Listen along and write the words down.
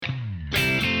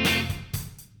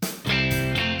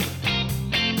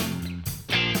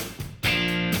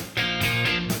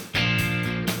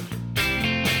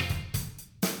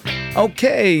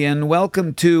Okay, and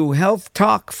welcome to Health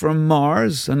Talk from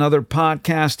Marz, another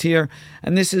podcast here.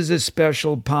 And this is a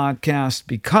special podcast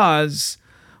because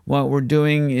what we're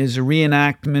doing is a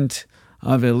reenactment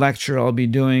of a lecture I'll be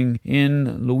doing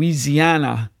in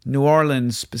Louisiana, New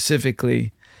Orleans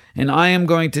specifically. And I am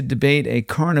going to debate a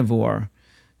carnivore,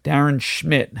 Darren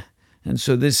Schmidt. And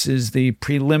so this is the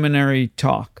preliminary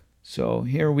talk. So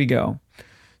here we go.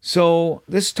 So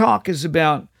this talk is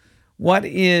about what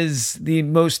is the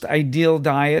most ideal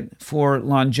diet for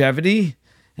longevity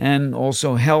and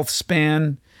also health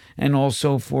span and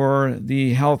also for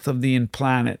the health of the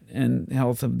planet and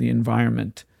health of the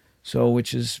environment. So,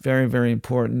 which is very, very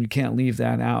important. You can't leave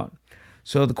that out.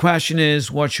 So the question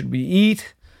is, what should we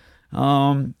eat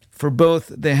for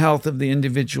both the health of the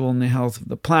individual and the health of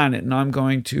the planet? And I'm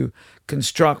going to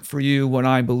construct for you what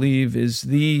I believe is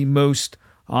the most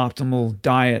optimal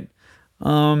diet,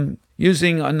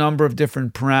 using a number of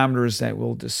different parameters that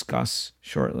we'll discuss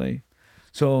shortly.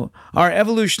 So our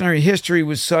evolutionary history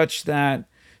was such that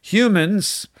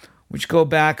humans, which go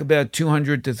back about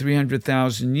 200 to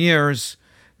 300,000 years,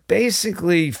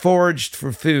 basically foraged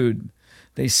for food.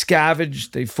 They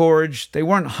scavenged, they foraged, they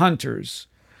weren't hunters.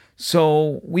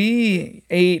 So we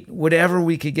ate whatever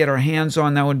we could get our hands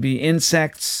on. That would be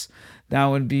insects, that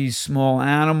would be small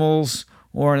animals,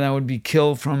 or that would be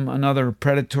killed from another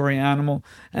predatory animal,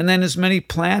 and then as many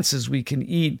plants as we can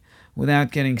eat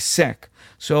without getting sick.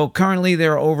 So currently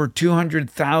there are over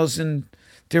 200,000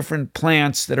 different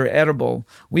plants that are edible.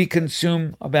 We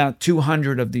consume about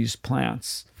 200 of these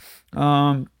plants.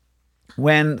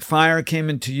 When fire came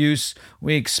into use,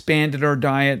 we expanded our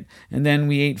diet, and then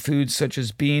we ate foods such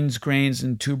as beans, grains,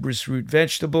 and tuberous root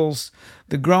vegetables.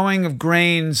 The growing of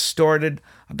grains started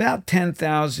about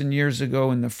 10,000 years ago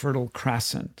in the Fertile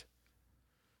Crescent.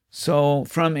 So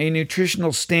from a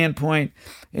nutritional standpoint,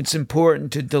 it's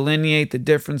important to delineate the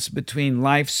difference between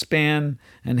lifespan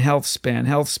and health span.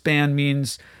 Health span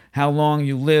means how long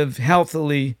you live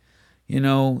healthily,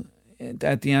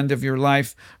 at the end of your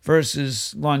life,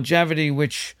 versus longevity,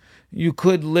 which you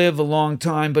could live a long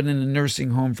time, but in a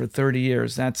nursing home for 30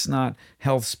 years. That's not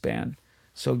health span.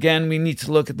 So again, we need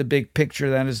to look at the big picture,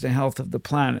 that is the health of the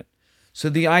planet. So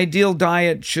the ideal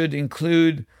diet should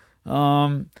include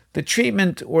the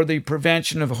treatment or the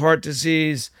prevention of heart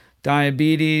disease,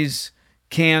 diabetes,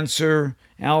 cancer,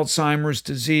 Alzheimer's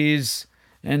disease,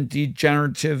 and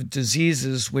degenerative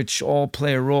diseases, which all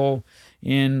play a role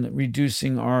in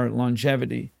reducing our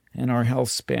longevity and our health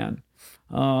span.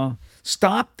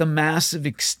 Stop the massive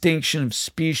extinction of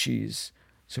species.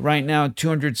 So right now,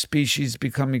 200 species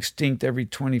become extinct every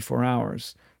 24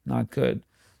 hours. Not good.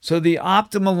 So the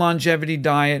optimal longevity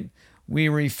diet we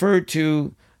refer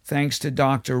to, thanks to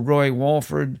Dr. Roy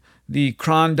Walford, the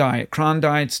CRON diet. CRON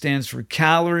diet stands for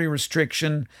calorie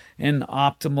restriction and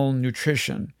optimal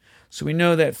nutrition. So we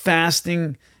know that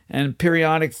fasting and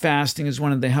periodic fasting is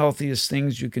one of the healthiest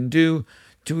things you can do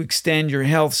to extend your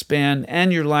health span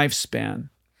and your lifespan.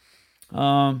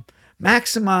 Maximize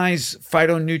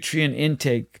phytonutrient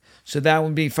intake. So that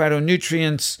would be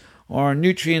phytonutrients or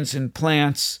nutrients in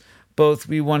plants. Both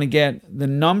we want to get the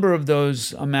number of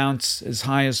those amounts as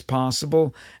high as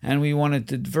possible, and we want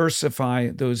to diversify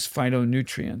those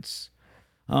phytonutrients.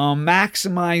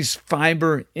 Maximize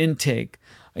fiber intake,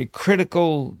 a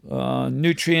critical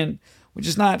nutrient which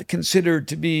is not considered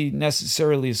to be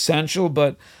necessarily essential,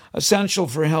 but essential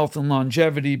for health and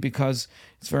longevity because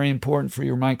it's very important for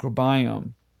your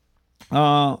microbiome.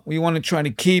 We want to try to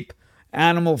keep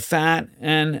animal fat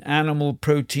and animal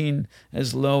protein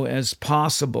as low as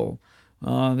possible.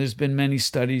 There's been many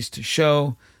studies to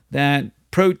show that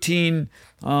protein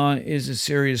is a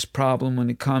serious problem when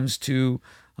it comes to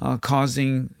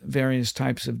causing various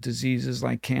types of diseases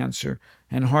like cancer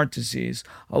and heart disease.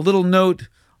 A little note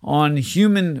on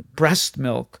human breast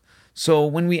milk. So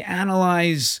when we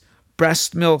analyze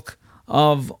breast milk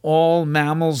of all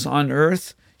mammals on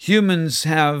Earth, humans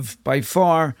have by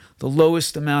far the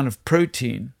lowest amount of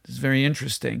protein. It's very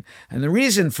interesting. And the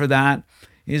reason for that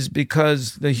is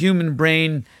because the human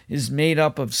brain is made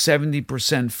up of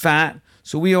 70% fat.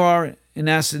 So we are, in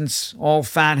essence, all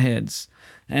fatheads.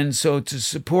 And so to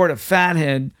support a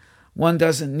fathead, one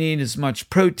doesn't need as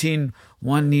much protein,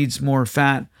 one needs more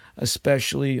fat,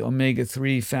 especially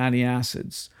omega-3 fatty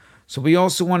acids. So we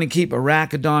also want to keep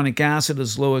arachidonic acid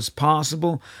as low as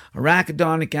possible.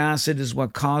 Arachidonic acid is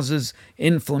what causes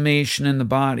inflammation in the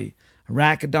body.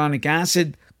 Arachidonic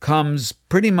acid comes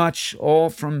pretty much all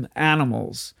from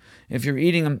animals. If you're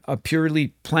eating a purely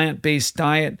plant-based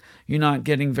diet, you're not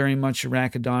getting very much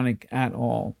arachidonic at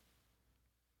all.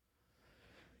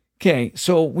 Okay,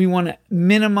 so we want to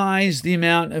minimize the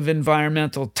amount of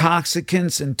environmental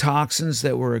toxicants and toxins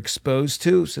that we're exposed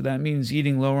to. So that means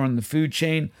eating lower on the food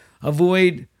chain.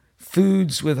 Avoid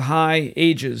foods with high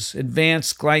ages,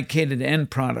 advanced glycated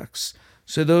end products.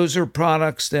 So those are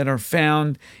products that are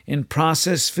found in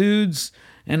processed foods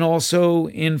and also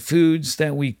in foods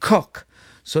that we cook.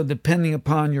 So depending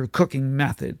upon your cooking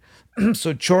method.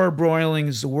 So charbroiling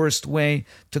is the worst way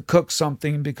to cook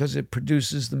something because it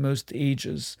produces the most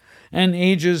ages. And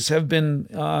ages have been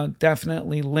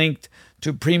definitely linked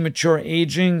to premature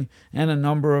aging and a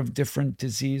number of different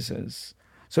diseases.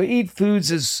 So eat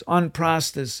foods as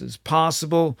unprocessed as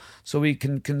possible so we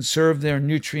can conserve their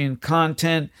nutrient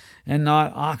content and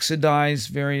not oxidize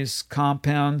various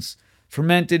compounds.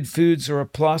 Fermented foods are a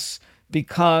plus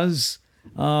because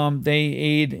they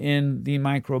aid in the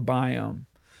microbiome.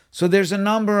 So there's a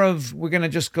number of, we're going to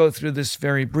just go through this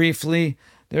very briefly.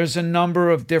 There's a number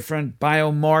of different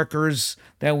biomarkers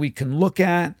that we can look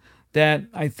at that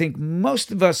I think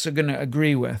most of us are going to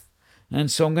agree with.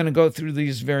 And so I'm going to go through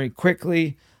these very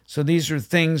quickly. So these are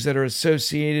things that are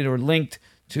associated or linked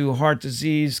to heart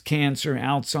disease, cancer,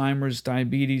 Alzheimer's,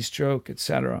 diabetes, stroke,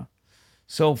 etc.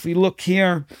 So if we look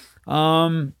here,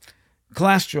 cholesterol.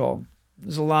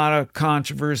 There's a lot of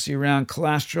controversy around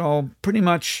cholesterol. Pretty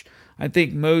much, I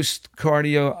think most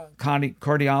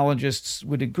cardiologists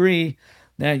would agree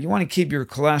that you want to keep your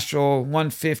cholesterol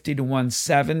 150 to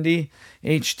 170,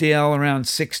 HDL around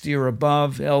 60 or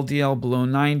above, LDL below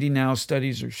 90. Now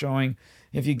studies are showing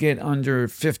if you get under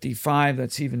 55,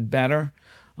 that's even better.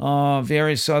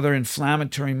 Various other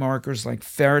inflammatory markers like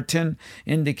ferritin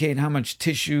indicate how much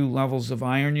tissue levels of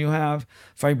iron you have.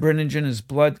 Fibrinogen is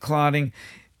blood clotting.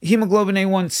 Hemoglobin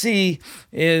A1C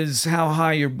is how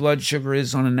high your blood sugar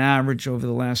is on an average over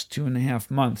the last 2.5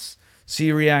 months.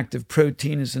 C-reactive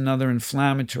protein is another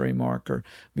inflammatory marker.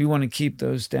 We want to keep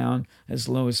those down as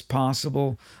low as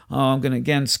possible. I'm going to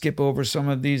again skip over some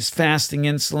of these. Fasting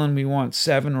insulin, we want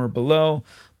 7 or below.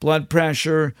 Blood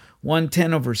pressure,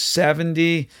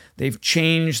 110/70. They've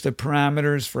changed the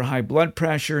parameters for high blood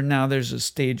pressure. Now there's a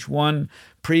stage 1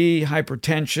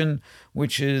 pre-hypertension,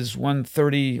 which is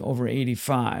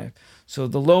 130/85. So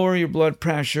the lower your blood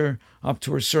pressure up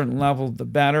to a certain level, the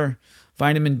better.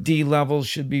 Vitamin D levels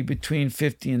should be between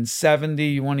 50 and 70.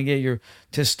 You want to get your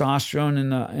testosterone in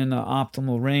the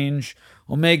optimal range.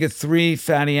 Omega-3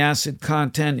 fatty acid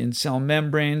content in cell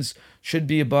membranes should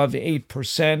be above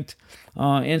 8%.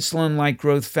 Insulin-like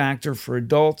growth factor for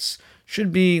adults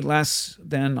should be less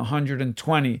than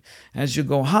 120. As you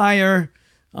go higher,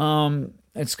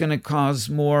 it's going to cause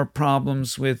more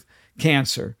problems with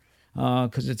cancer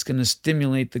because it's going to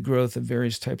stimulate the growth of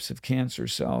various types of cancer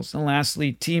cells. And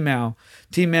lastly, TMAO.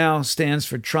 TMAO stands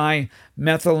for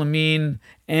trimethylamine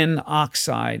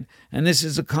N-oxide. And this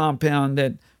is a compound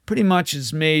that pretty much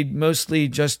is made mostly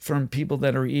just from people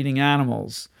that are eating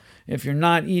animals. If you're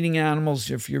not eating animals,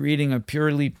 if you're eating a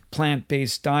purely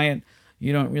plant-based diet,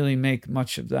 you don't really make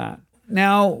much of that.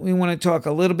 Now we want to talk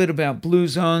a little bit about blue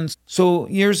zones. So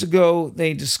years ago,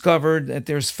 they discovered that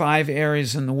there's 5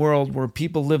 areas in the world where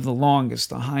people live the longest,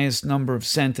 the highest number of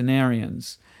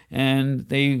centenarians. And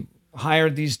they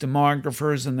hired these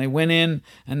demographers and they went in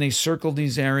and they circled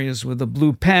these areas with a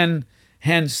blue pen,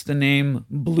 hence the name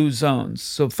blue zones.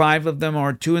 So 5 of them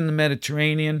are 2 in the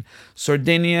Mediterranean,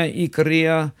 Sardinia,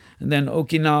 Icaria, and then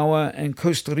Okinawa and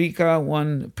Costa Rica,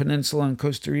 1 peninsula in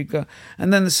Costa Rica,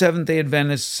 and then the Seventh-day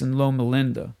Adventists in Loma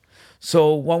Linda.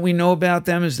 So what we know about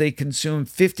them is they consume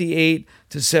 58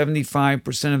 to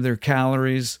 75% of their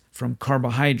calories from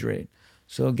carbohydrate.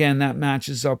 So again, that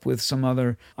matches up with some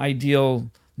other ideal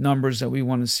numbers that we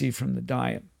want to see from the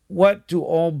diet. What do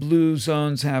all blue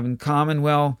zones have in common?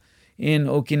 Well, in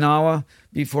Okinawa,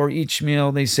 before each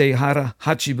meal, they say hara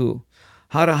hachibu.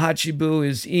 Hara hachibu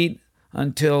is eat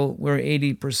until we're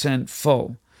 80%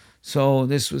 full. So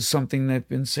this was something they've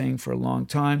been saying for a long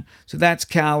time. So that's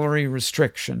calorie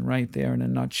restriction right there in a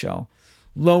nutshell.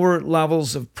 Lower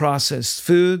levels of processed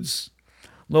foods,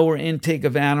 lower intake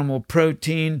of animal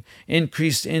protein,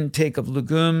 increased intake of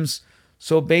legumes.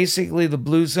 So basically the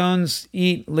blue zones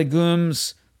eat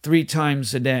legumes 3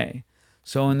 times a day.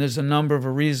 So, and there's a number of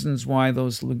reasons why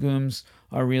those legumes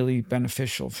are really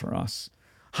beneficial for us.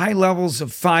 High levels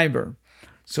of fiber.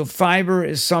 So fiber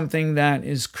is something that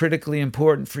is critically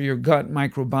important for your gut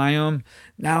microbiome.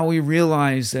 Now we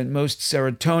realize that most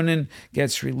serotonin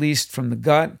gets released from the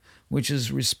gut, which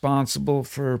is responsible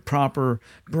for proper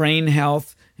brain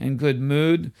health and good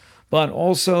mood. But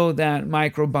also that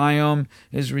microbiome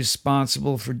is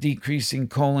responsible for decreasing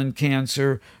colon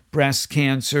cancer, breast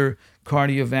cancer,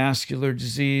 cardiovascular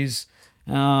disease,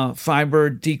 Fiber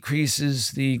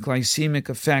decreases the glycemic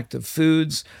effect of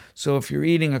foods. So if you're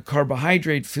eating a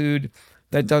carbohydrate food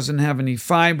that doesn't have any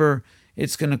fiber,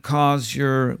 it's going to cause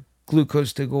your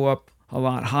glucose to go up a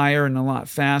lot higher and a lot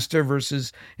faster,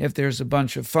 versus if there's a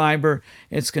bunch of fiber,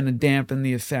 it's going to dampen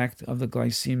the effect of the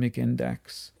glycemic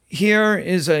index. Here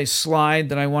is a slide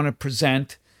that I want to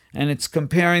present, and it's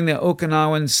comparing the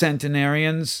Okinawan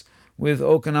centenarians with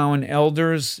Okinawan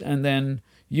elders and then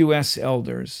U.S.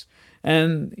 elders.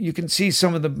 And you can see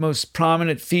some of the most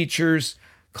prominent features.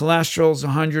 Cholesterol is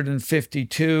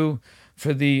 152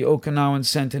 for the Okinawan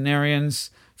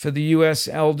centenarians. For the U.S.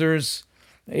 elders,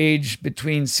 aged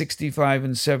between 65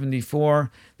 and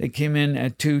 74, they came in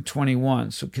at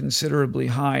 221, so considerably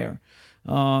higher.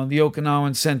 The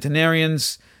Okinawan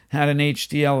centenarians had an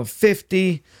HDL of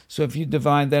 50, so if you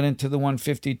divide that into the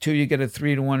 152, you get a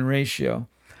 3-to-1 ratio.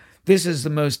 This is the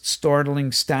most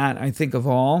startling stat, I think, of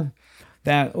all,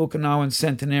 that Okinawan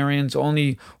centenarians,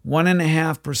 only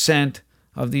 1.5%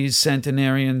 of these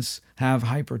centenarians have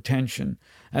hypertension,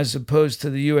 as opposed to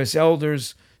the U.S.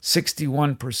 elders,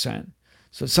 61%.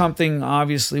 So something,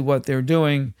 obviously, what they're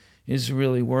doing is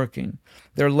really working.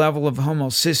 Their level of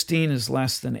homocysteine is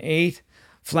less than 8.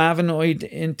 Flavonoid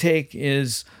intake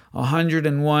is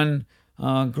 101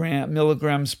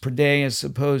 milligrams per day, as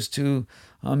opposed to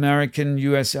American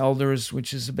U.S. elders,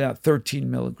 which is about 13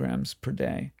 milligrams per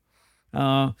day.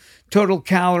 Total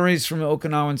calories from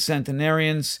Okinawan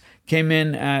centenarians came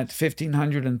in at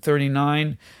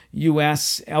 1,539.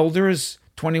 U.S. elders,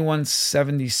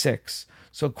 2,176.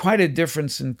 So quite a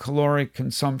difference in caloric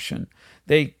consumption.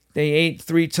 They ate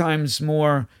 3 times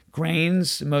more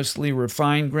grains, mostly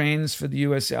refined grains for the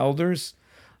U.S. elders.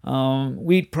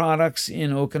 Wheat products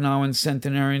in Okinawan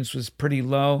centenarians was pretty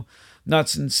low.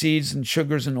 Nuts and seeds and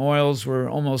sugars and oils were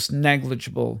almost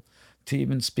negligible to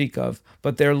even speak of.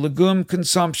 But their legume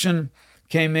consumption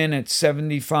came in at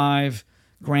 75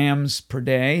 grams per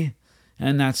day,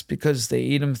 and that's because they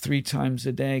eat them 3 times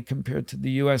a day, compared to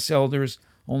the U.S. elders,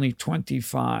 only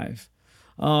 25.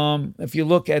 If you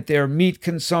look at their meat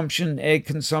consumption, egg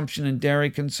consumption, and dairy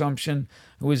consumption,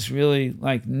 it was really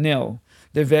like nil.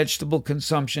 Their vegetable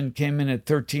consumption came in at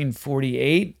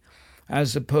 1348,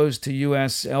 as opposed to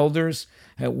U.S. elders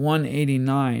at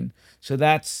 189. So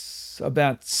that's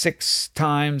about 6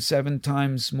 times, 7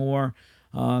 times more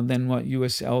than what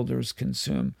U.S. elders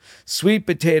consume. Sweet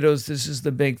potatoes, this is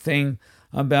the big thing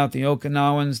about the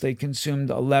Okinawans. They consumed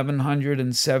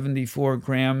 1,174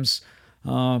 grams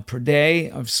per day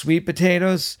of sweet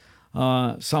potatoes.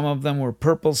 Some of them were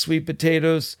purple sweet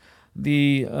potatoes.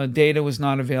 The data was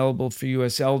not available for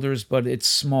U.S. elders, but it's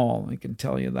small, I can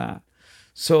tell you that.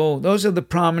 So those are the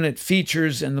prominent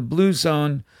features in the blue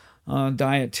zone,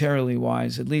 dietarily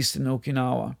wise, at least in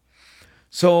Okinawa.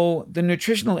 So the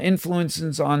nutritional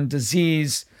influences on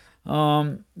disease,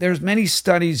 there's many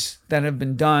studies that have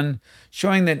been done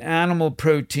showing that animal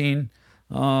protein,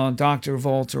 Dr.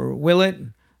 Walter Willett,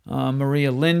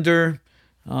 Maria Linder,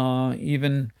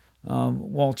 even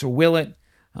Walter Willett,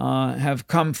 have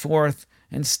come forth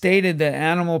and stated that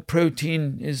animal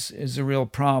protein is a real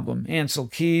problem. Ansel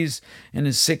Keys, in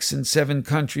his 6 and 7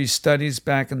 country studies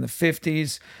back in the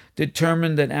 50s,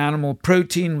 determined that animal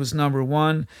protein was number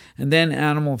 1, and then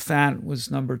animal fat was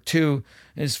number 2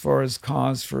 as far as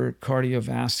cause for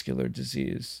cardiovascular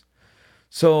disease.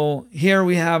 So here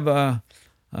we have a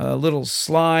little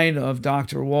slide of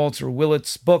Dr. Walter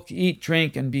Willett's book, Eat,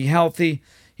 Drink, and Be Healthy.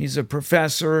 He's a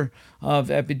professor of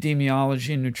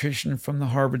epidemiology and nutrition from the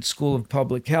Harvard School of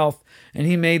Public Health, and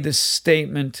he made this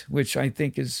statement, which I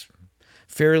think is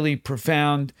fairly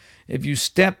profound. If you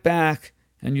step back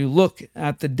and you look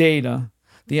at the data,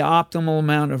 the optimal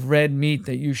amount of red meat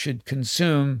that you should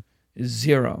consume is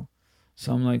 0.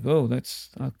 So I'm like, oh, that's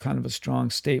kind of a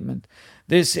strong statement.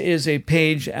 This is a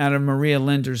page out of Maria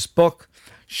Linder's book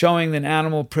showing that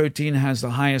animal protein has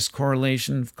the highest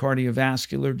correlation of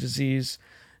cardiovascular disease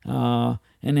and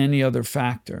any other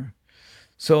factor.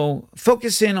 So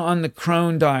focus in on the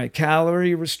Crohn diet,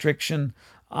 calorie restriction,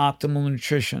 optimal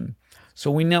nutrition.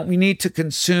 So we need to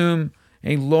consume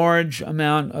a large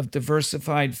amount of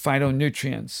diversified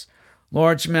phytonutrients.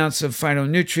 Large amounts of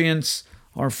phytonutrients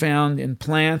are found in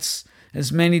plants.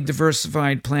 As many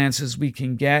diversified plants as we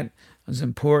can get is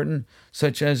important,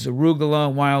 such as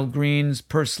arugula, wild greens,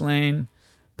 purslane,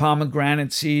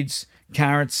 pomegranate seeds,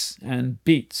 carrots, and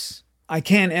beets. I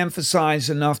can't emphasize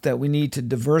enough that we need to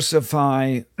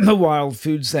diversify the wild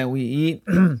foods that we eat.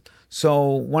 So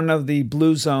one of the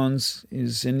blue zones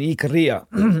is in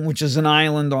Ikaria, which is an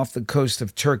island off the coast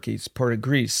of Turkey. It's part of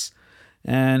Greece.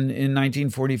 And in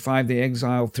 1945, they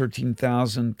exiled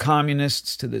 13,000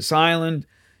 communists to this island.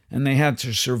 and they had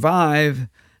to survive,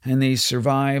 and they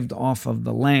survived off of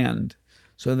the land.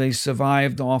 So they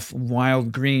survived off of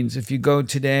wild greens. If you go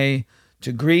today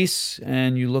to Greece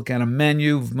and you look at a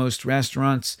menu of most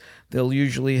restaurants, they'll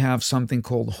usually have something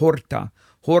called horta.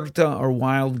 Horta are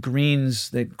wild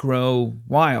greens that grow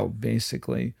wild,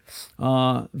 basically.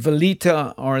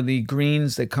 Velita are the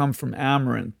greens that come from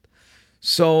amaranth.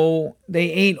 So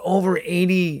they ate over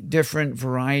 80 different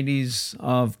varieties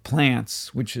of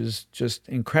plants, which is just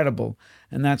incredible.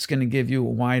 And that's going to give you a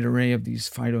wide array of these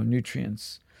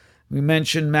phytonutrients. We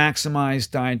mentioned maximize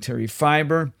dietary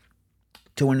fiber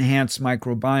to enhance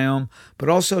microbiome, but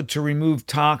also to remove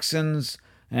toxins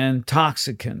and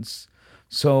toxicants.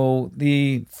 So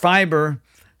the fiber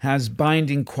has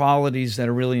binding qualities that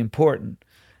are really important.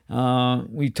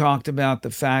 We talked about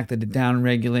the fact that it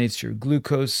downregulates your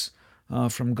glucose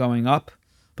from going up,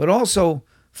 but also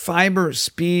fiber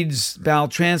speeds bowel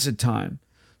transit time.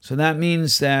 So that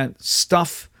means that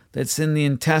stuff that's in the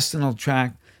intestinal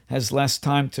tract has less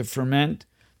time to ferment,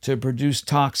 to produce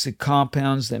toxic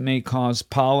compounds that may cause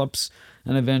polyps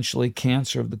and eventually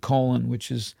cancer of the colon,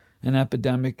 which is an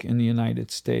epidemic in the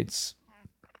United States.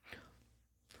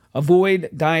 Avoid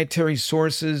dietary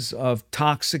sources of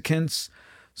toxicants.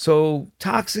 So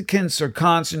toxicants are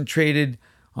concentrated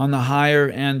on the higher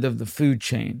end of the food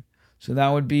chain. So that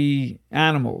would be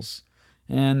animals,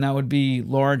 and that would be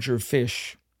larger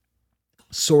fish,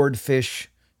 swordfish,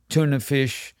 tuna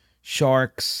fish,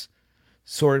 sharks.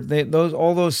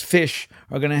 All those fish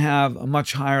are going to have a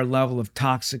much higher level of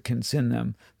toxicants in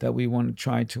them that we want to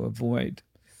try to avoid.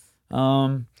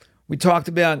 We talked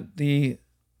about the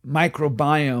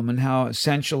microbiome and how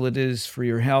essential it is for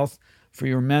your health, for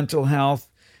your mental health,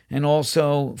 and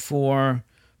also for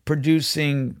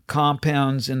producing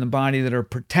compounds in the body that are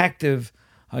protective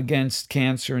against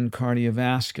cancer and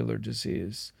cardiovascular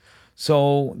disease.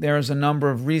 So there's a number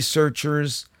of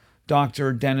researchers,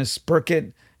 Dr. Dennis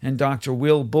Burkitt and Dr.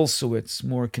 Will Bulsiewicz,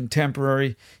 more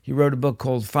contemporary. He wrote a book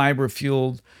called Fiber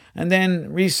Fueled. And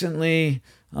then recently,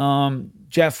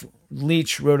 Jeff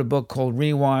Leach wrote a book called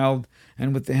Rewild,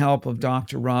 and with the help of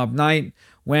Dr. Rob Knight,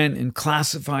 went and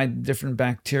classified different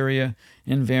bacteria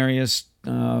in various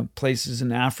places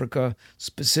in Africa,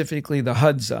 specifically the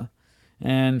Hadza,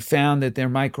 and found that their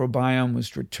microbiome was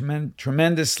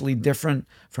tremendously different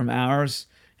from ours,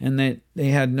 and that they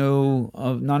had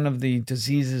none of the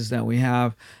diseases that we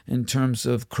have in terms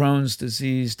of Crohn's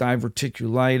disease,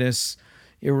 diverticulitis,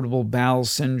 irritable bowel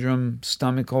syndrome,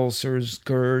 stomach ulcers,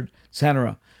 GERD,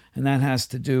 etc. And that has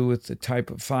to do with the type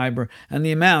of fiber and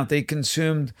the amount. They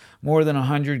consumed more than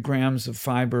 100 grams of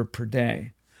fiber per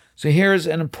day. So here's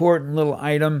an important little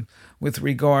item with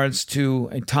regards to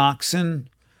a toxin,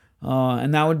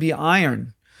 and that would be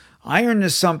iron. Iron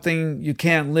is something you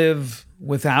can't live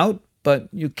without, but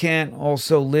you can't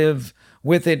also live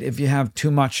with it if you have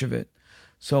too much of it.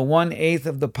 So 1/8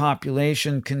 of the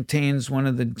population contains one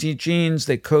of the genes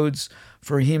that codes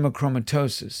for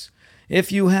hemochromatosis.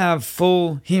 If you have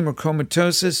full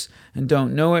hemochromatosis and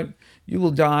don't know it, you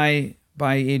will die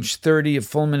by age 30 of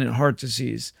fulminant heart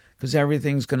disease because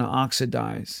everything's going to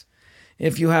oxidize.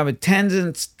 If you have a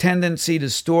tendency to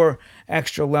store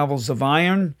extra levels of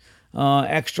iron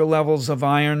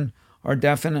are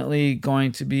definitely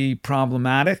going to be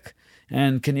problematic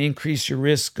and can increase your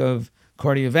risk of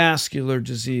cardiovascular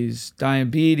disease,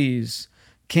 diabetes,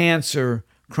 cancer,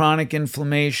 chronic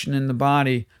inflammation in the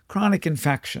body, chronic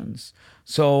infections.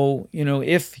 So,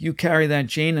 if you carry that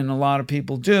gene, and a lot of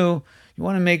people do, you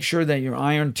want to make sure that your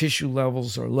iron tissue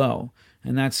levels are low.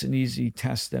 And that's an easy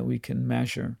test that we can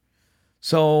measure.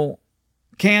 So,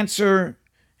 cancer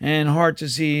and heart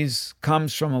disease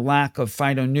comes from a lack of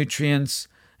phytonutrients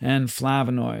and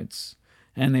flavonoids.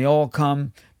 And they all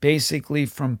come basically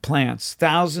from plants.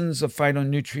 Thousands of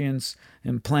phytonutrients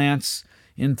in plants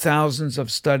in thousands of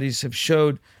studies have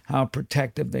showed how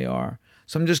protective they are.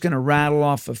 So I'm just going to rattle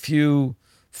off a few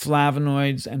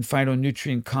flavonoids and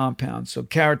phytonutrient compounds. So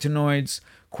carotenoids,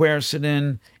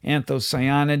 quercetin,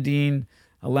 anthocyanidine,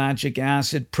 ellagic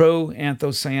acid,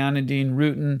 proanthocyanidine,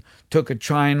 rutin,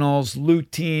 tocotrienols,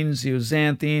 lutein,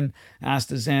 zeaxanthin,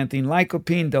 astaxanthin,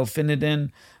 lycopene,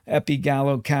 delphinidin,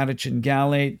 epigallocatechin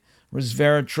gallate,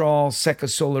 resveratrol,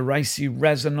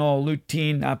 secasolariceresinol,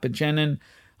 lutein, apigenin,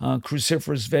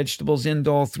 cruciferous vegetables,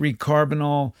 indole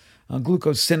 3-carbinol,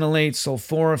 glucosinolate,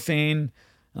 sulforaphane,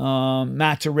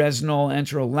 materesinol,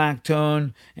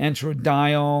 enterolactone,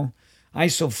 enterodiol,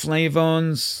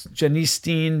 isoflavones,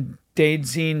 genistein,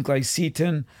 daidzein,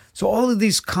 glycetin. So all of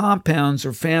these compounds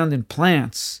are found in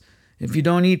plants. If you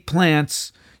don't eat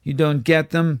plants, you don't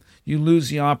get them. You lose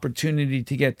the opportunity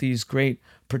to get these great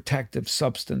protective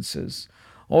substances.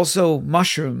 Also,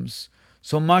 mushrooms.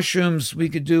 So mushrooms, we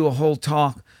could do a whole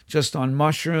talk just on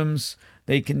mushrooms.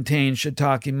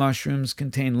 Shiitake mushrooms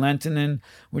contain lentinin,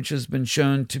 which has been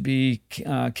shown to be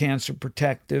cancer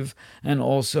protective and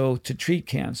also to treat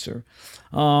cancer.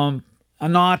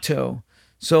 Annatto.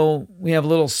 So we have a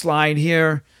little slide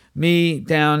here, me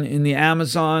down in the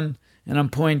Amazon, and I'm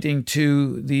pointing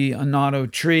to the annatto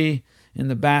tree in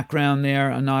the background there.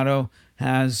 Annatto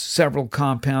has several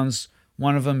compounds.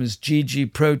 One of them is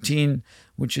GG protein,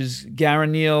 which is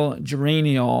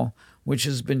geraniol, which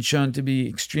has been shown to be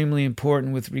extremely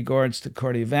important with regards to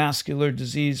cardiovascular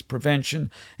disease prevention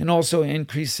and also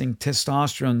increasing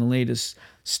testosterone, the latest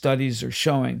studies are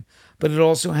showing. But it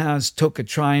also has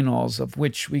tocotrienols, of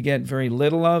which we get very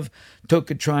little of.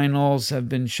 Tocotrienols have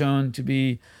been shown to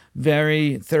be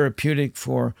very therapeutic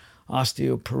for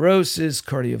osteoporosis,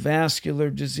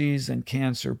 cardiovascular disease, and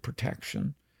cancer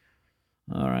protection.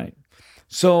 All right.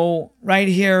 So right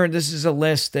here, this is a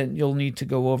list that you'll need to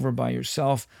go over by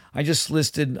yourself. I just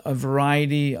listed a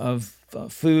variety of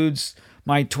foods,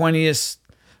 my 20th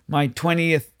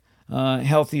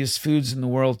healthiest foods in the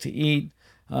world to eat.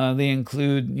 They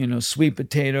include, sweet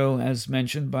potato, as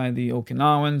mentioned by the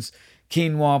Okinawans,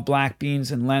 quinoa, black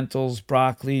beans and lentils,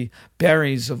 broccoli,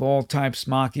 berries of all types,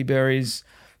 maki berries,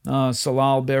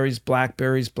 salal berries,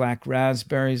 blackberries, black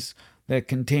raspberries that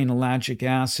contain ellagic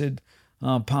acid,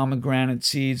 pomegranate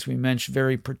seeds, we mentioned,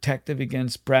 very protective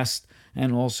against breast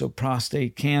and also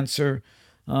prostate cancer.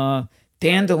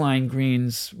 Dandelion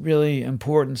greens, really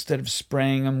important. Instead of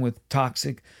spraying them with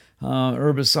toxic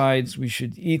herbicides, we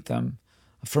should eat them.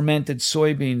 Fermented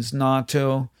soybeans,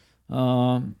 natto,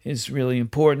 is really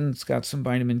important. It's got some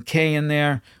vitamin K in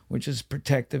there, which is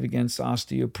protective against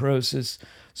osteoporosis.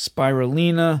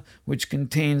 Spirulina, which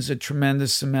contains a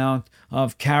tremendous amount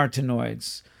of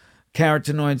carotenoids.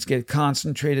 Carotenoids get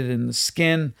concentrated in the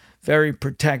skin, very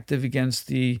protective against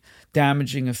the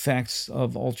damaging effects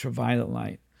of ultraviolet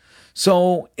light.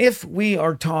 So if we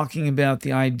are talking about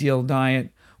the ideal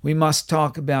diet, we must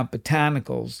talk about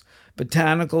botanicals.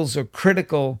 Botanicals are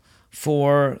critical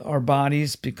for our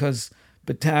bodies because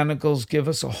botanicals give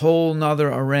us a whole nother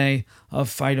array of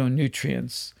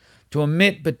phytonutrients. To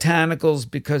omit botanicals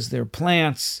because they're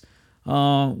plants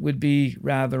would be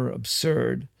rather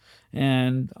absurd.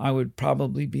 And I would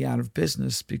probably be out of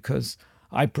business because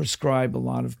I prescribe a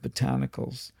lot of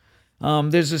botanicals.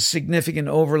 There's a significant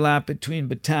overlap between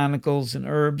botanicals and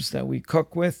herbs that we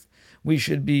cook with. We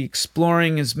should be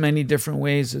exploring as many different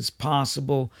ways as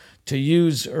possible to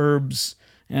use herbs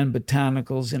and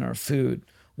botanicals in our food.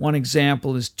 One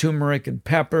example is turmeric and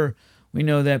pepper. We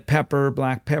know that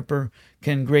black pepper,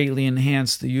 can greatly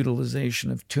enhance the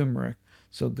utilization of turmeric.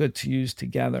 So good to use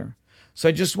together. So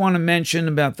I just want to mention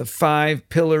about the 5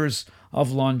 pillars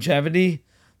of longevity.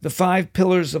 The 5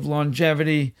 pillars of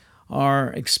longevity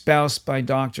are espoused by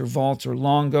Dr. Walter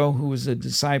Longo, who was a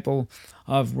disciple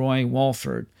of Roy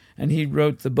Walford. And he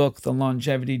wrote the book, The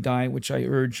Longevity Diet, which I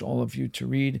urge all of you to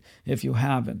read if you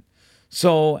haven't.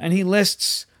 And he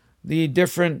lists the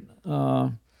different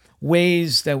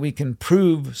ways that we can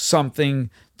prove something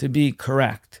to be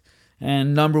correct.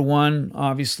 And number 1,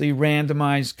 obviously,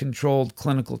 randomized controlled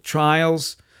clinical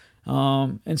trials.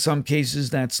 In some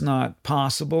cases, that's not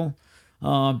possible.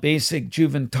 Basic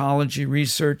juventology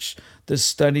research, the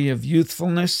study of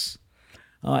youthfulness.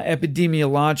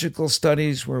 Epidemiological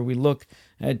studies where we look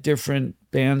at different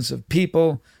bands of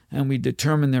people and we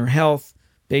determine their health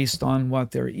based on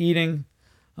what they're eating.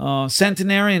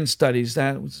 Centenarian studies,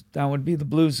 that would be the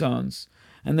blue zones.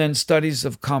 And then studies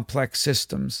of complex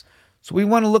systems. So we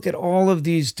want to look at all of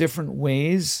these different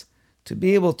ways to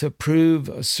be able to prove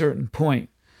a certain point.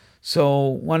 So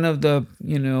one of the,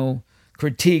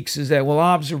 critiques is that,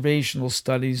 observational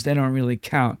studies, they don't really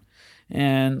count.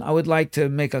 And I would like to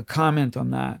make a comment on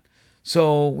that.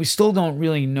 So we still don't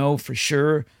really know for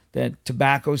sure that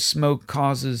tobacco smoke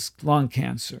causes lung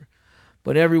cancer.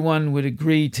 But everyone would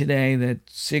agree today that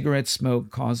cigarette smoke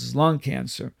causes lung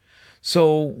cancer.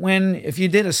 So if you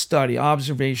did a study,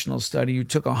 observational study, you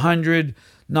took 100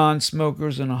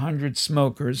 non-smokers and 100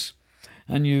 smokers,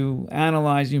 and you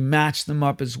matched them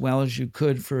up as well as you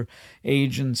could for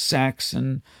age and sex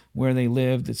and where they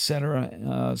lived, etc.,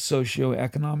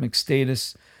 socioeconomic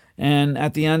status. And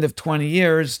at the end of 20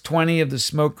 years, 20 of the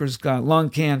smokers got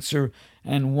lung cancer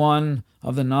and 1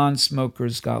 of the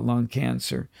non-smokers got lung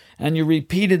cancer. And you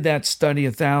repeated that study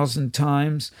 1,000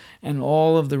 times and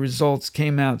all of the results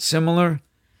came out similar.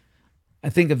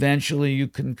 I think eventually you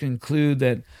can conclude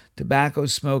that tobacco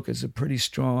smoke is a pretty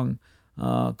strong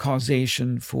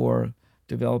causation for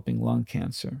developing lung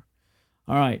cancer.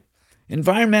 All right.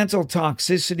 Environmental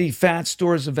toxicity, fat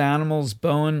stores of animals,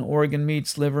 bone, organ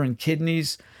meats, liver, and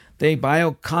kidneys, they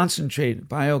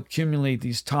bioaccumulate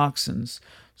these toxins.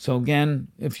 So again,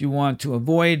 if you want to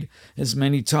avoid as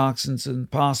many toxins as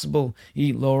possible,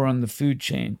 eat lower on the food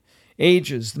chain.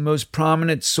 Ages, the most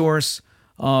prominent source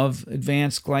of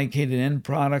advanced glycated end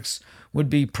products would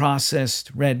be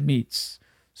processed red meats.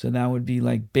 So that would be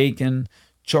like bacon,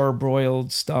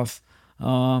 charbroiled stuff.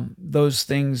 Those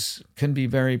things can be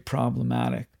very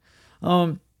problematic.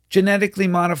 Genetically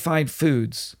modified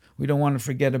foods, we don't want to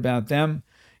forget about them.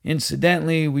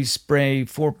 Incidentally, we spray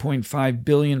 4.5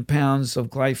 billion pounds of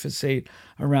glyphosate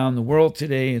around the world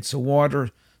today. It's a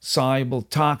water-soluble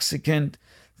toxicant,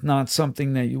 not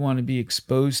something that you want to be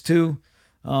exposed to.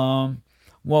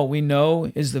 What we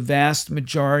know is the vast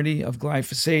majority of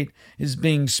glyphosate is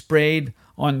being sprayed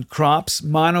on crops,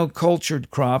 monocultured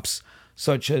crops,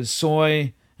 such as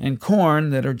soy and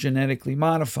corn that are genetically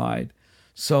modified.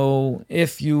 So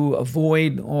if you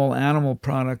avoid all animal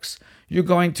products, you're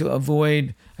going to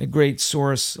avoid a great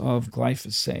source of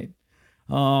glyphosate.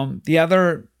 The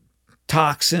other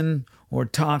toxin or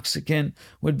toxicant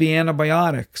would be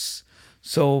antibiotics.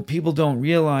 So people don't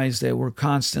realize that we're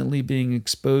constantly being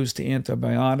exposed to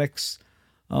antibiotics.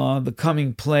 The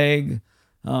Coming Plague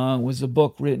was a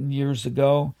book written years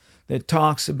ago that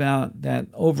talks about that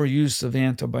overuse of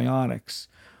antibiotics.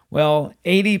 Well,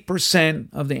 80%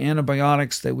 of the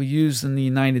antibiotics that we use in the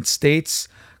United States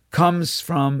comes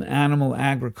from animal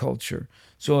agriculture.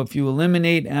 So if you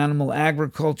eliminate animal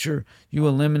agriculture, you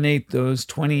eliminate those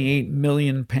 28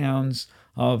 million pounds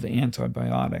of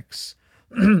antibiotics.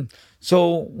 So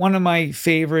one of my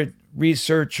favorite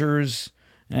researchers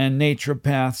and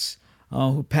naturopaths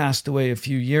who passed away a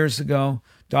few years ago,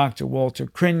 Dr. Walter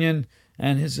Crinnion,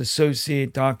 and his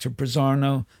associate, Dr.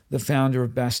 Pizzarno, the founder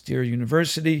of Bastyr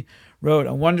University, wrote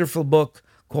a wonderful book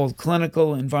called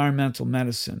Clinical Environmental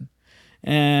Medicine.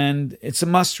 And it's a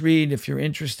must-read if you're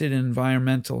interested in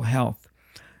environmental health.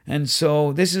 And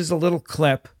so this is a little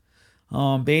clip,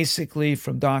 basically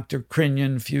from Dr.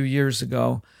 Crinnion a few years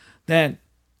ago, that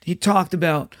he talked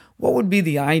about what would be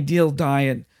the ideal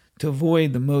diet to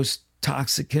avoid the most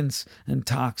toxicants and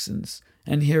toxins.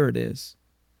 And here it is.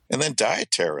 And then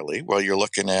dietarily, well, you're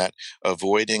looking at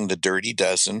avoiding the dirty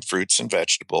dozen fruits and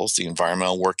vegetables. The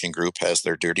Environmental Working Group has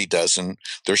their dirty dozen,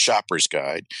 their shopper's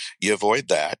guide. You avoid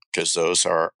that because those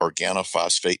are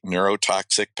organophosphate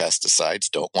neurotoxic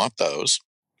pesticides. Don't want those.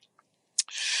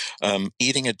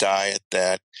 Eating a diet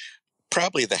that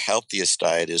probably the healthiest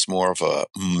diet is more of a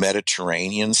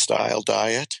Mediterranean style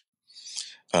diet.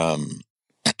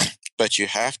 But you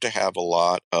have to have a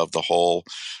lot of the whole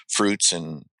fruits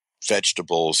and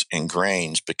vegetables and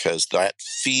grains because that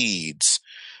feeds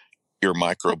your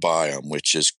microbiome,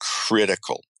 which is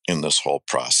critical in this whole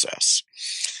process.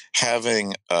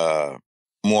 Having a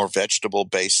more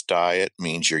vegetable-based diet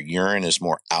means your urine is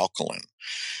more alkaline.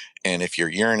 And if your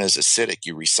urine is acidic,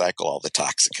 you recycle all the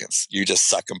toxicants. You just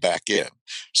suck them back in.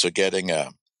 So getting a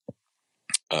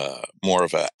more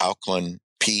of an alkaline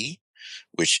pee,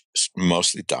 which is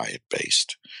mostly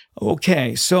diet-based.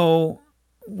 Okay, so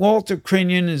Walter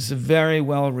Crinnion is a very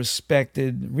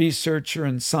well-respected researcher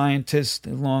and scientist,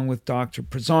 along with Dr.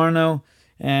 Pizzarno,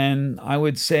 and I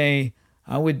would say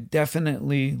I would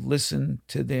definitely listen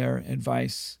to their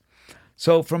advice.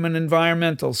 So from an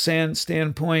environmental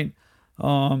standpoint,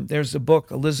 there's a book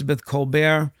Elizabeth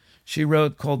Colbert she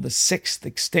wrote called The Sixth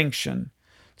Extinction.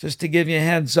 Just to give you a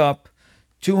heads up,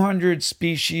 200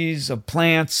 species of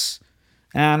plants,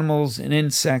 animals, and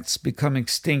insects become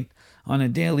extinct on a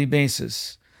daily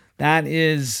basis. That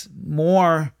is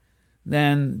more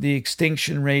than the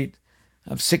extinction rate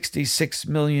of 66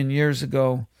 million years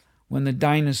ago when the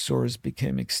dinosaurs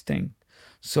became extinct.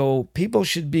 So people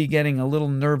should be getting a little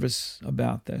nervous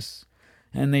about this,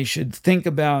 and they should think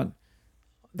about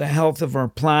the health of our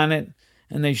planet,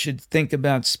 and they should think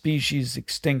about species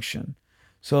extinction.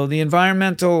 So the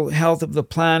environmental health of the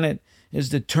planet is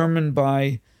determined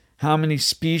by how many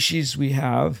species we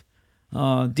have,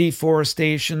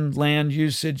 deforestation, land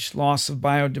usage, loss of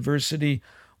biodiversity,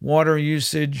 water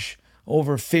usage,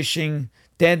 overfishing,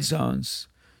 dead zones.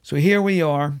 So here we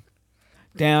are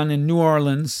down in New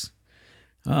Orleans,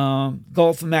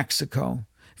 Gulf of Mexico.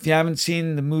 If you haven't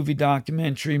seen the movie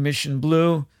documentary Mission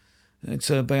Blue, it's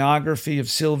a biography of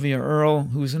Sylvia Earle,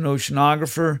 who's an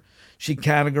oceanographer. She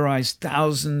categorized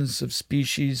thousands of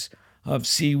species of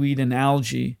seaweed and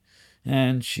algae,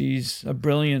 and she's a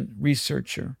brilliant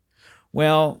researcher.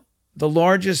 Well, the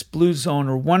largest blue zone,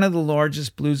 or one of the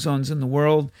largest blue zones in the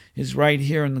world, is right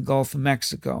here in the Gulf of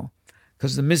Mexico,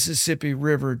 because the Mississippi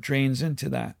River drains into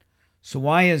that. So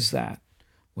why is that?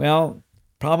 Well,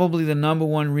 Probably the number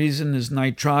one reason is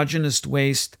nitrogenous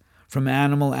waste from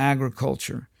animal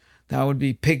agriculture. That would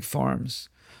be pig farms.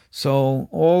 So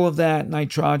all of that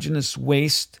nitrogenous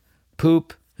waste,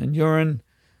 poop and urine,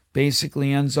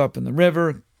 basically ends up in the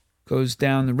river, goes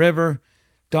down the river,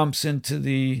 dumps into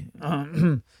the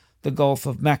the Gulf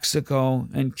of Mexico,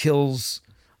 and kills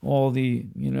all the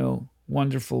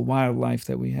wonderful wildlife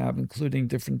that we have, including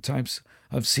different types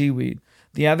of seaweed.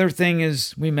 The other thing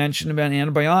is we mentioned about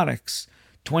antibiotics.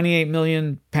 28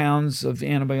 million pounds of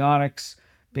antibiotics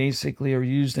basically are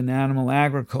used in animal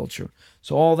agriculture.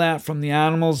 So all that from the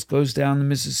animals goes down the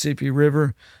Mississippi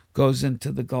River, goes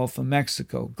into the Gulf of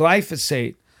Mexico.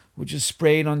 Glyphosate, which is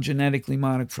sprayed on genetically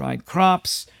modified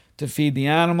crops to feed the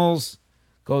animals,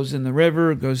 goes in the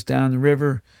river, goes down the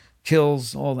river,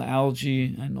 kills all the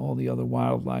algae and all the other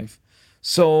wildlife.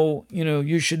 So,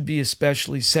 you should be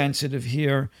especially sensitive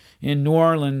here in New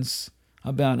Orleans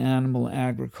about animal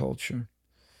agriculture.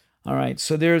 All right,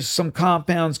 so there's some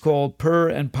compounds called per-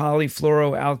 and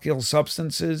polyfluoroalkyl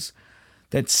substances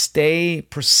that stay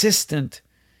persistent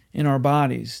in our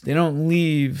bodies. They don't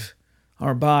leave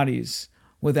our bodies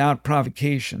without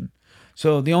provocation.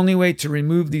 So the only way to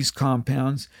remove these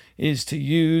compounds is to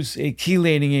use a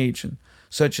chelating agent,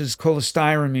 such as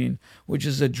cholestyramine, which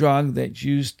is a drug that's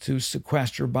used to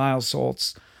sequester bile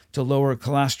salts to lower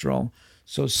cholesterol.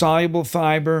 So soluble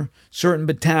fiber, certain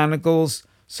botanicals,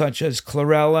 such as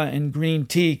chlorella and green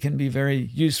tea, can be very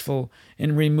useful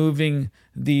in removing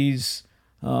these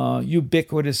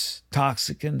ubiquitous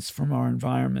toxicants from our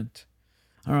environment.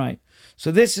 All right,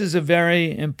 so this is a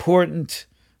very important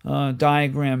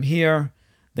diagram here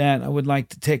that I would like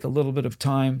to take a little bit of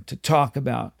time to talk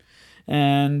about.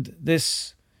 And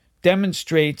this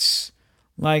demonstrates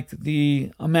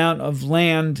the amount of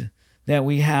land that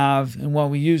we have and what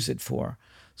we use it for.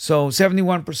 So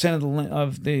 71%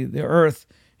 of the earth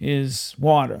is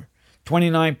water.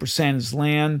 29% is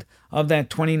land. Of that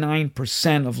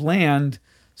 29% of land,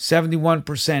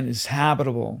 71% is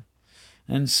habitable.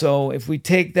 And so if we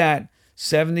take that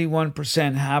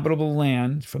 71% habitable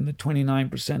land from the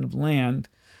 29% of land,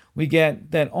 we get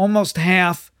that almost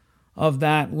half of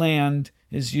that land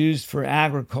is used for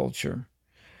agriculture.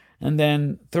 And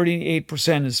then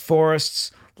 38% is forests.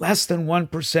 Less than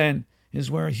 1% is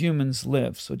where humans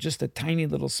live. So just a tiny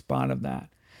little spot of that.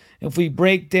 If we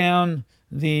break down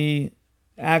the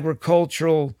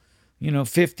agricultural,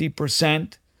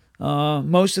 50%,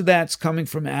 most of that's coming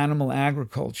from animal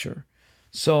agriculture.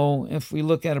 So if we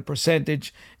look at a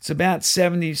percentage, it's about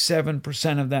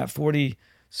 77% of that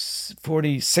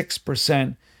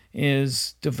 46%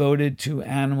 is devoted to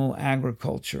animal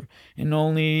agriculture. And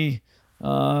only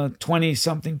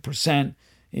 20-something percent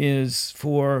is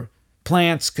for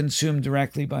plants consumed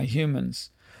directly by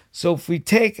humans. So if we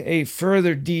take a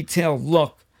further detailed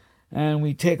look, and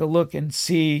we take a look and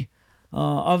see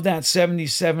of that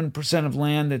 77% of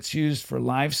land that's used for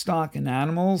livestock and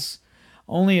animals,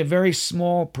 only a very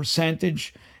small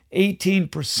percentage,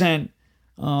 18%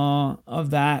 of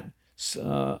that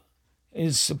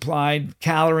is supplied,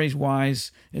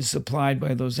 calories-wise, is supplied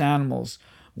by those animals,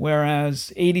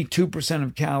 whereas 82%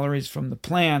 of calories from the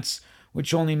plants,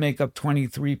 which only make up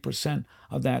 23%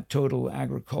 of that total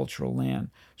agricultural land.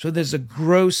 So there's a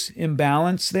gross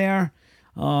imbalance there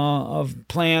of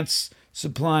plants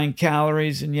supplying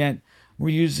calories, and yet we're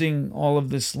using all of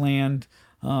this land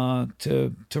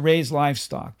to raise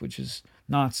livestock, which is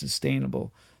not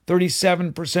sustainable.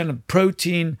 37% of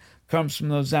protein comes from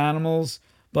those animals,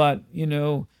 but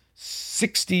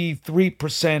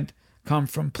 63% come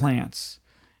from plants.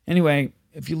 Anyway,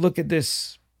 if you look at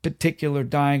this particular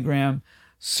diagram,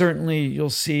 certainly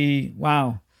you'll see,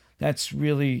 wow, that's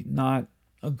really not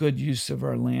a good use of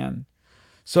our land.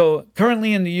 So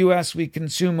currently in the U.S., we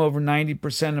consume over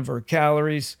 90% of our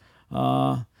calories.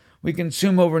 We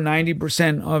consume over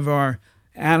 90% of our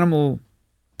animal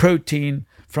protein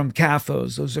from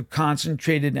CAFOs. Those are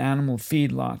concentrated animal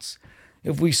feedlots.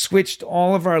 If we switched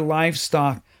all of our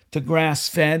livestock to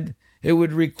grass-fed, it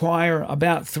would require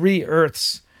about 3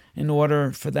 Earths in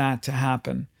order for that to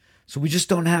happen. So we just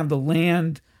don't have the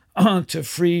land to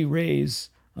free raise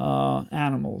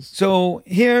animals. So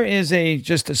here is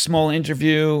just a small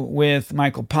interview with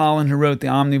Michael Pollan, who wrote The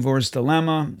Omnivore's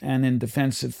Dilemma and In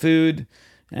Defense of Food.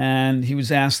 And he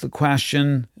was asked the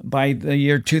question, by the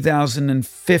year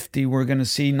 2050, we're going to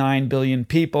see 9 billion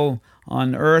people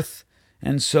on Earth.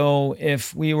 And so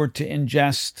if we were to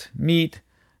ingest meat,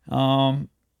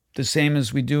 the same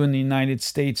as we do in the United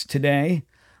States today,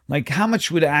 how much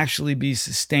would actually be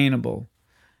sustainable?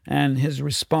 And his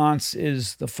response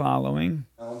is the following.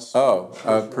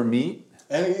 Per meat?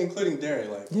 And including dairy,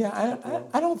 like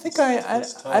I don't think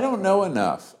I don't know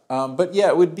enough, but yeah,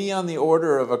 it would be on the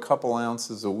order of a couple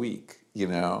ounces a week.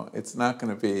 It's not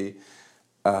going to be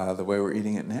the way we're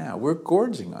eating it now. We're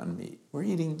gorging on meat. We're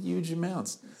eating huge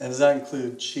amounts. And does that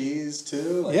include cheese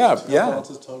too? Like Yeah. 2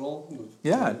 ounces total.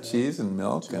 Cheese and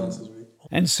milk 2 ounces a week.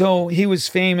 And so he was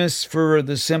famous for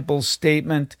the simple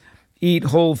statement, eat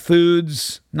whole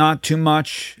foods, not too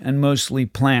much, and mostly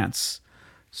plants.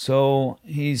 So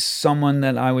he's someone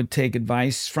that I would take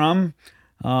advice from.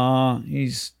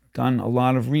 He's done a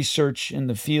lot of research in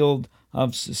the field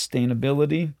of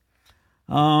sustainability.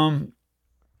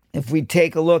 If we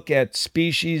take a look at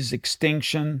species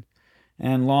extinction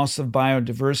and loss of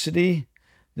biodiversity,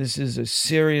 this is a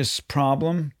serious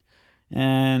problem.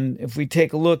 And if we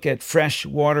take a look at fresh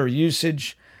water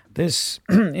usage, this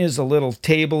is a little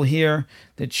table here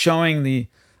that's showing the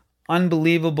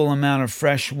unbelievable amount of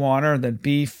fresh water that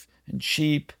beef and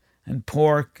sheep and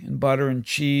pork and butter and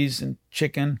cheese and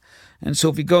chicken. And so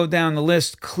if we go down the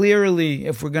list, clearly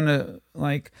if we're going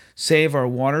to save our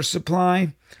water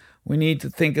supply, we need to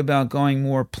think about going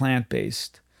more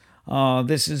plant-based.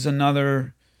 This is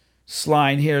another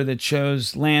slide here that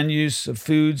shows land use of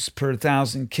foods per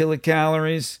 1,000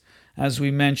 kilocalories. As we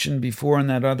mentioned before in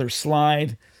that other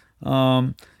slide,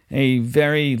 a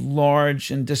very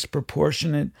large and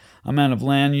disproportionate amount of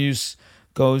land use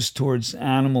goes towards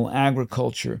animal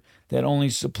agriculture that only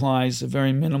supplies a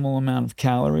very minimal amount of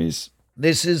calories.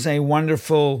 This is a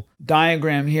wonderful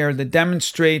diagram here that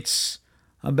demonstrates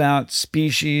about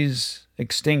species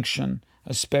extinction,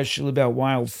 especially about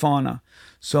wild fauna.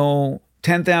 So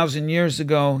 10,000 years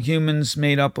ago, humans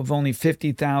made up of only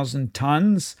 50,000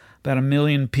 tons, about 1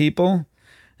 million people,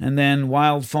 and then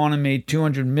wild fauna made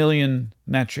 200 million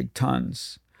metric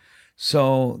tons.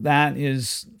 So that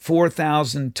is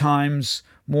 4,000 times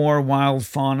more wild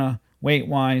fauna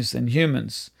weight-wise than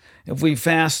humans. If we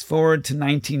fast forward to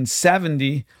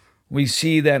 1970, we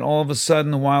see that all of a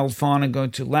sudden the wild fauna go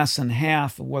to less than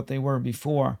half of what they were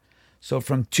before. So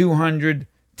from 200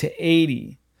 to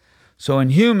 80. So in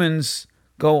humans,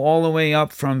 go all the way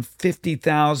up from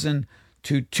 50,000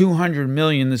 to 200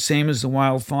 million, the same as the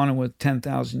wild fauna with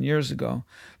 10,000 years ago.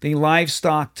 The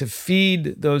livestock to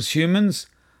feed those humans,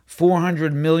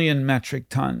 400 million metric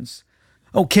tons.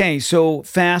 Okay, so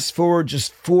fast forward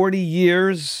just 40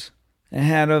 years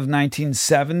ahead of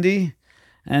 1970,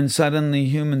 and suddenly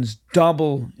humans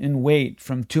double in weight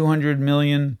from 200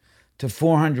 million to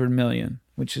 400 million,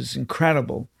 which is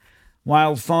incredible.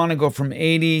 Wild fauna go from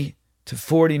 80 to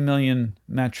 40 million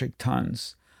metric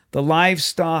tons. The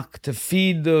livestock to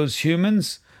feed those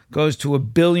humans goes to 1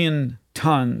 billion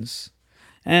tons.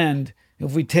 And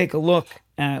if we take a look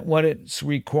at what it's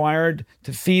required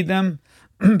to feed them,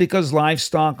 because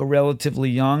livestock are relatively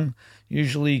young,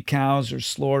 usually cows are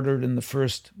slaughtered in the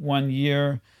first 1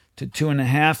 year to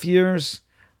 2.5 years,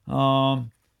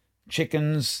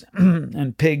 chickens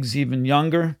and pigs even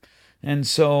younger. And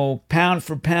so pound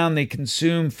for pound, they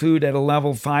consume food at a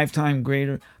level 5 times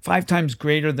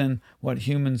greater than what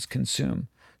humans consume.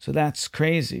 So that's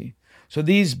crazy. So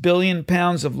these billion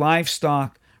pounds of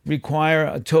livestock require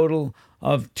a total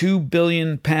of 2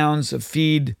 billion pounds of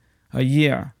feed a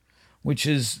year, which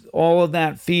is all of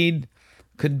that feed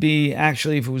could be,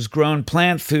 actually, if it was grown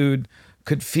plant food,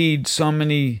 could feed so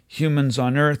many humans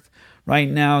on Earth. Right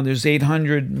now, there's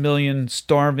 800 million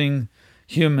starving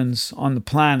humans on the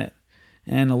planet.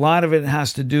 And a lot of it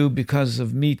has to do because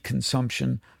of meat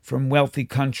consumption from wealthy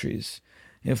countries.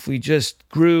 If we just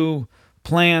grew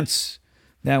plants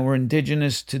that were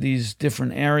indigenous to these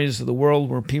different areas of the world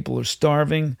where people are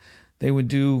starving, they would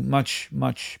do much,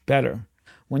 much better.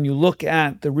 When you look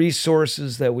at the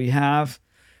resources that we have,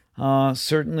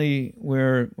 certainly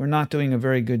we're not doing a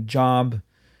very good job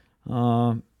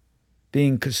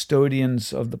being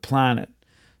custodians of the planet.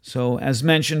 So as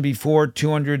mentioned before,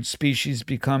 200 species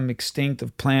become extinct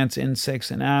of plants,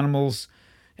 insects, and animals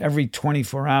every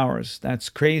 24 hours. That's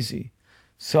crazy.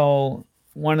 So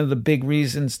one of the big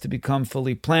reasons to become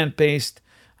fully plant-based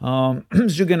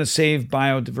is you're going to save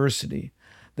biodiversity.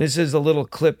 This is a little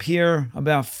clip here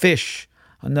about fish,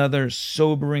 another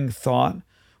sobering thought,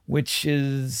 which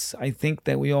is, I think,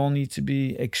 that we all need to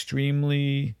be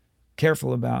extremely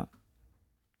careful about.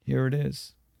 Here it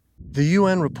is. The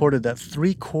UN reported that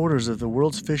 3/4 of the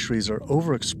world's fisheries are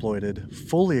overexploited,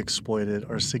 fully exploited,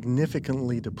 or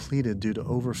significantly depleted due to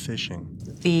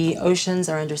overfishing. The oceans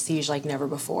are under siege like never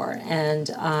before,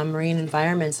 and marine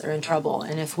environments are in trouble.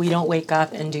 And if we don't wake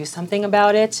up and do something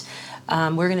about it,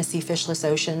 we're going to see fishless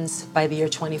oceans by the year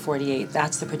 2048.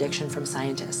 That's the prediction from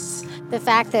scientists. The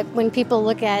fact that when people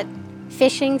look at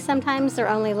fishing, sometimes they're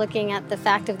only looking at the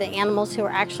fact of the animals who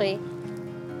are actually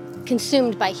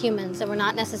consumed by humans, and we're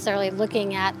not necessarily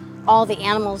looking at all the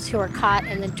animals who are caught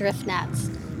in the drift nets,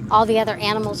 all the other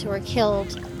animals who are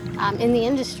killed in the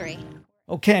industry.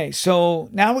 Okay, so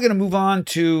now we're going to move on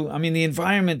to, the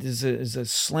environment is a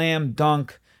slam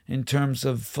dunk in terms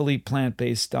of fully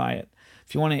plant-based diet.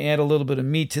 If you want to add a little bit of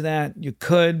meat to that, you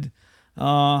could,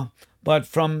 but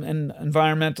from an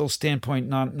environmental standpoint,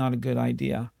 not a good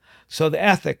idea. So the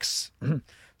ethics.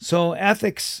 So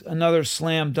ethics, another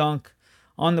slam dunk.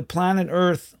 On the planet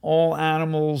Earth, all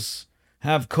animals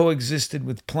have coexisted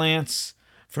with plants.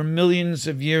 For millions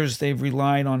of years, they've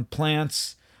relied on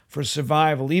plants for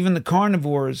survival. Even the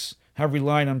carnivores have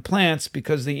relied on plants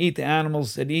because they eat the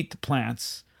animals that eat the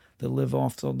plants, that live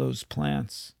off of those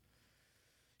plants.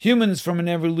 Humans, from an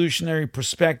evolutionary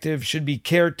perspective, should be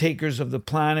caretakers of the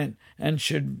planet and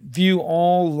should view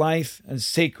all life as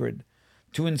sacred.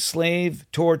 To enslave,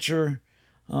 torture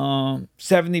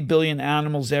 70 billion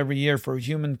animals every year for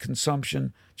human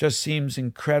consumption just seems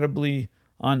incredibly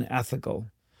unethical.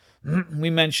 We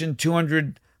mentioned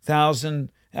 200,000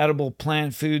 edible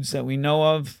plant foods that we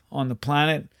know of on the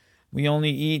planet. We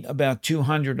only eat about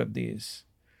 200 of these.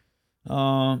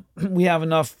 We have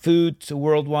enough food to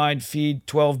worldwide feed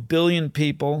 12 billion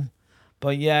people,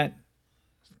 but yet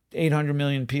 800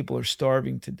 million people are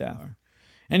starving to death.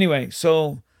 Anyway,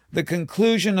 so the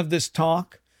conclusion of this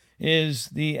talk is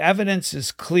the evidence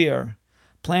is clear.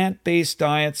 Plant-based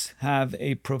diets have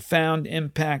a profound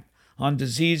impact on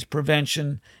disease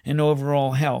prevention and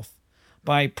overall health.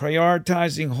 By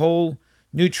prioritizing whole,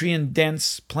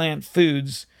 nutrient-dense plant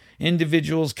foods,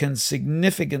 individuals can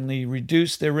significantly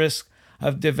reduce their risk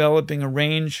of developing a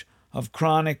range of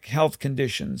chronic health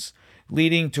conditions,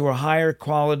 leading to a higher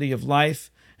quality of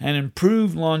life and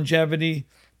improved longevity,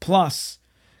 plus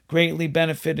greatly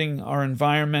benefiting our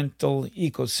environmental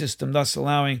ecosystem, thus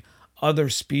allowing other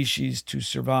species to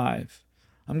survive.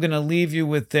 I'm going to leave you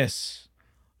with this.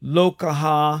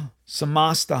 Lokaha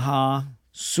samastaha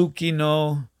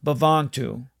sukino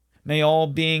bhavantu. May all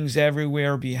beings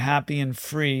everywhere be happy and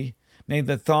free. May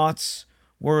the thoughts,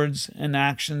 words, and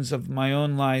actions of my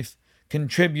own life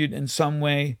contribute in some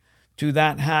way to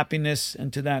that happiness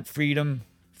and to that freedom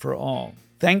for all.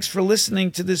 Thanks for listening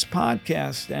to this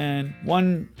podcast. And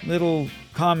one little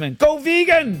comment, go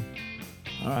vegan!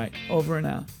 All right, over and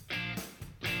out.